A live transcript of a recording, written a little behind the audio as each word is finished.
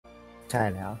ใช่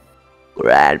แล้ว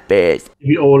Grand Base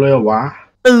GPO เลยเหรอวะ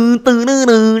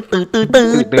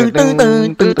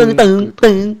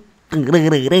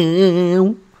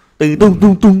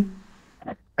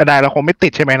ได้เราคงไม่ติ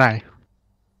ดใช่ไหมนาย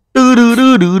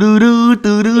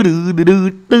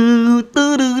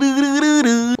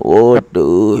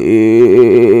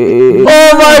Oh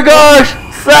my gosh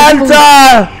Santa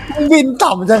บิน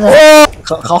ต่ำจังเลย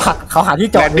เขาหาที่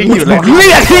จอดอยู่เลยเรี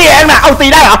ยกที่เองนะเอาตี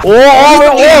ได้เหรอโอ้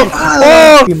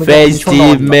เฟสที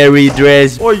เมรี่เดร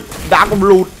สโอ้ยดาร์กบ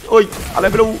ลูดโอ้ยอะไร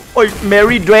ไม่รู้โอ้ยเม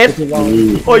รี่เดรส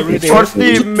โอ้ยฟอร์สตี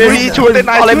เมรี่ช่วย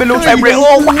อะไรไม่รู้แฟเบรโอ้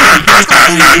ว้า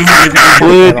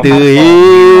ตื่น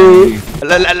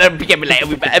แล้วพี่แกเป็นไร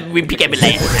พี่แกเป็นไร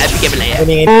พี่แกเป็นไร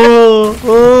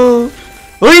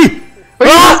เฮ้ย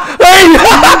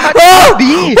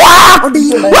ดีว้าวดี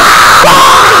เล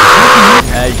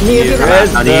ยนี่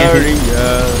เอาดี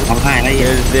ร้องไห้แล้วยั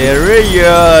งเดี๋ยว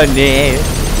นี่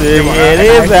สิ่ง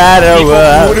นี้แพ้หรือ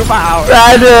เปล่าแพ้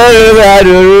หรือเปล่า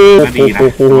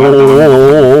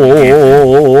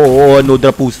โนดร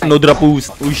าปูส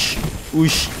อุ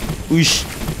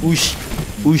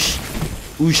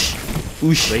ช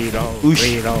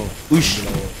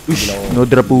โน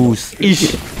ดราปูส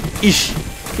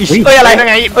เอ้ยอะไร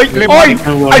ไงเอ้ยโอ้ย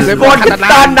ไอ้สกอต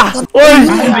ตันนะโอ้ย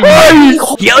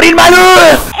เกี่ยวดินมาเลย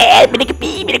ไม่ได้กระ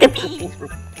ปี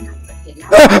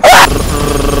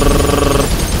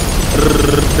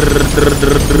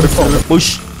อุช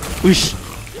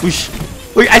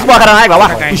ไอ้สปอร์ตขนาดไหนแบบว่า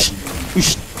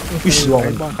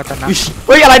เ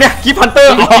ฮ้ยอะไรเนี่ยกีพันเตอ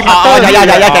ร์อย่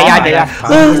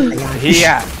าเฮีย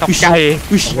ตกใจ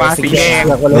ว่าสีแดง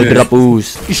โนดราปูส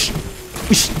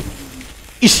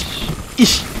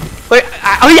เฮ้ย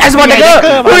ไอสปอร์ตเดอร์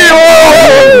เฮ้ย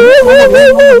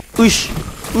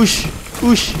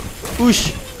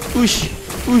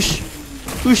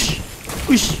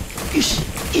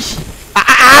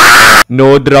No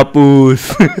dropus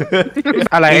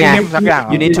อะไรสักอย่าง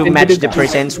You need to match the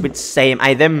presents with same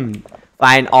item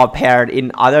find or paired in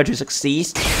order to succeed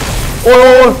โอ้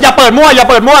อย่าเปิดมั่วอย่า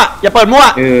เปิดมั่ว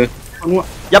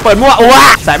โอ้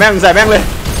ใส่แม่งเลย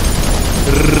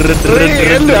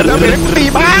เหลือแล้วเป็นตี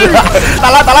บ้าตา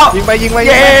แล้วยิงไปเ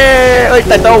ย้เอ้ย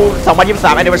แต่โต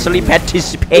2023 anniversary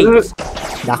participate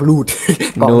ดักลูด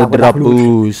No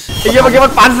dropus ไอ้เหี้ยเมื่อกี้มั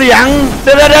นฟันเสียงเ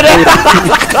ดี๋ยว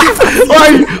โอ้ย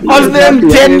ออสเตร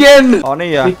เลียนเย็นอ๋อนี่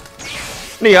เหร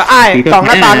อไอ้กล่องห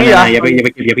น้าตานี่เหรออย่าไป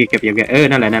เก็บ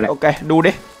นั่นแหละโอเคดู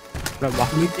ดิ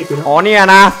อ๋อเนี่ย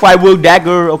นะ Firewall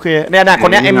Dagger โอเคเนี่ยนะคน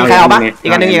เนี้ยมีใครเอาปะอี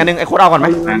กอันนึงไอ้โค้ดเอาก่อนไหม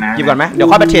หยิบก่อนไหมเดี๋ยว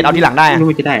ค่อยไปเทรดเอาทีหลังได้ไ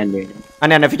ม่จะได้อันเลยอัน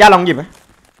นี้ฟิจ้าลองหยิบไหม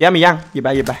ย่ามียังหยิบไป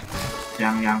ยั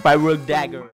ง Firewall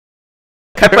Dagger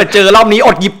ใครเปิดเจอรอบนี้อ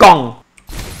ดหยิบกล่อง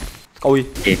โอ้ย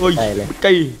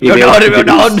เดี๋ยว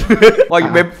โดนโอ้ย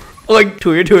เบบ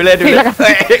ถือเลย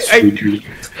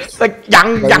ยัง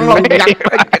ลงยัง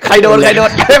ใครโดน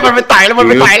มันไปไต่แล้ว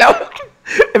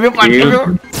ไอ้พี่ปัน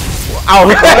เอา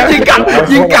ยิงก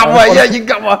ลับว่ะอ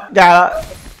ย่า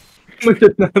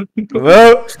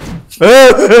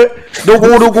ดูกู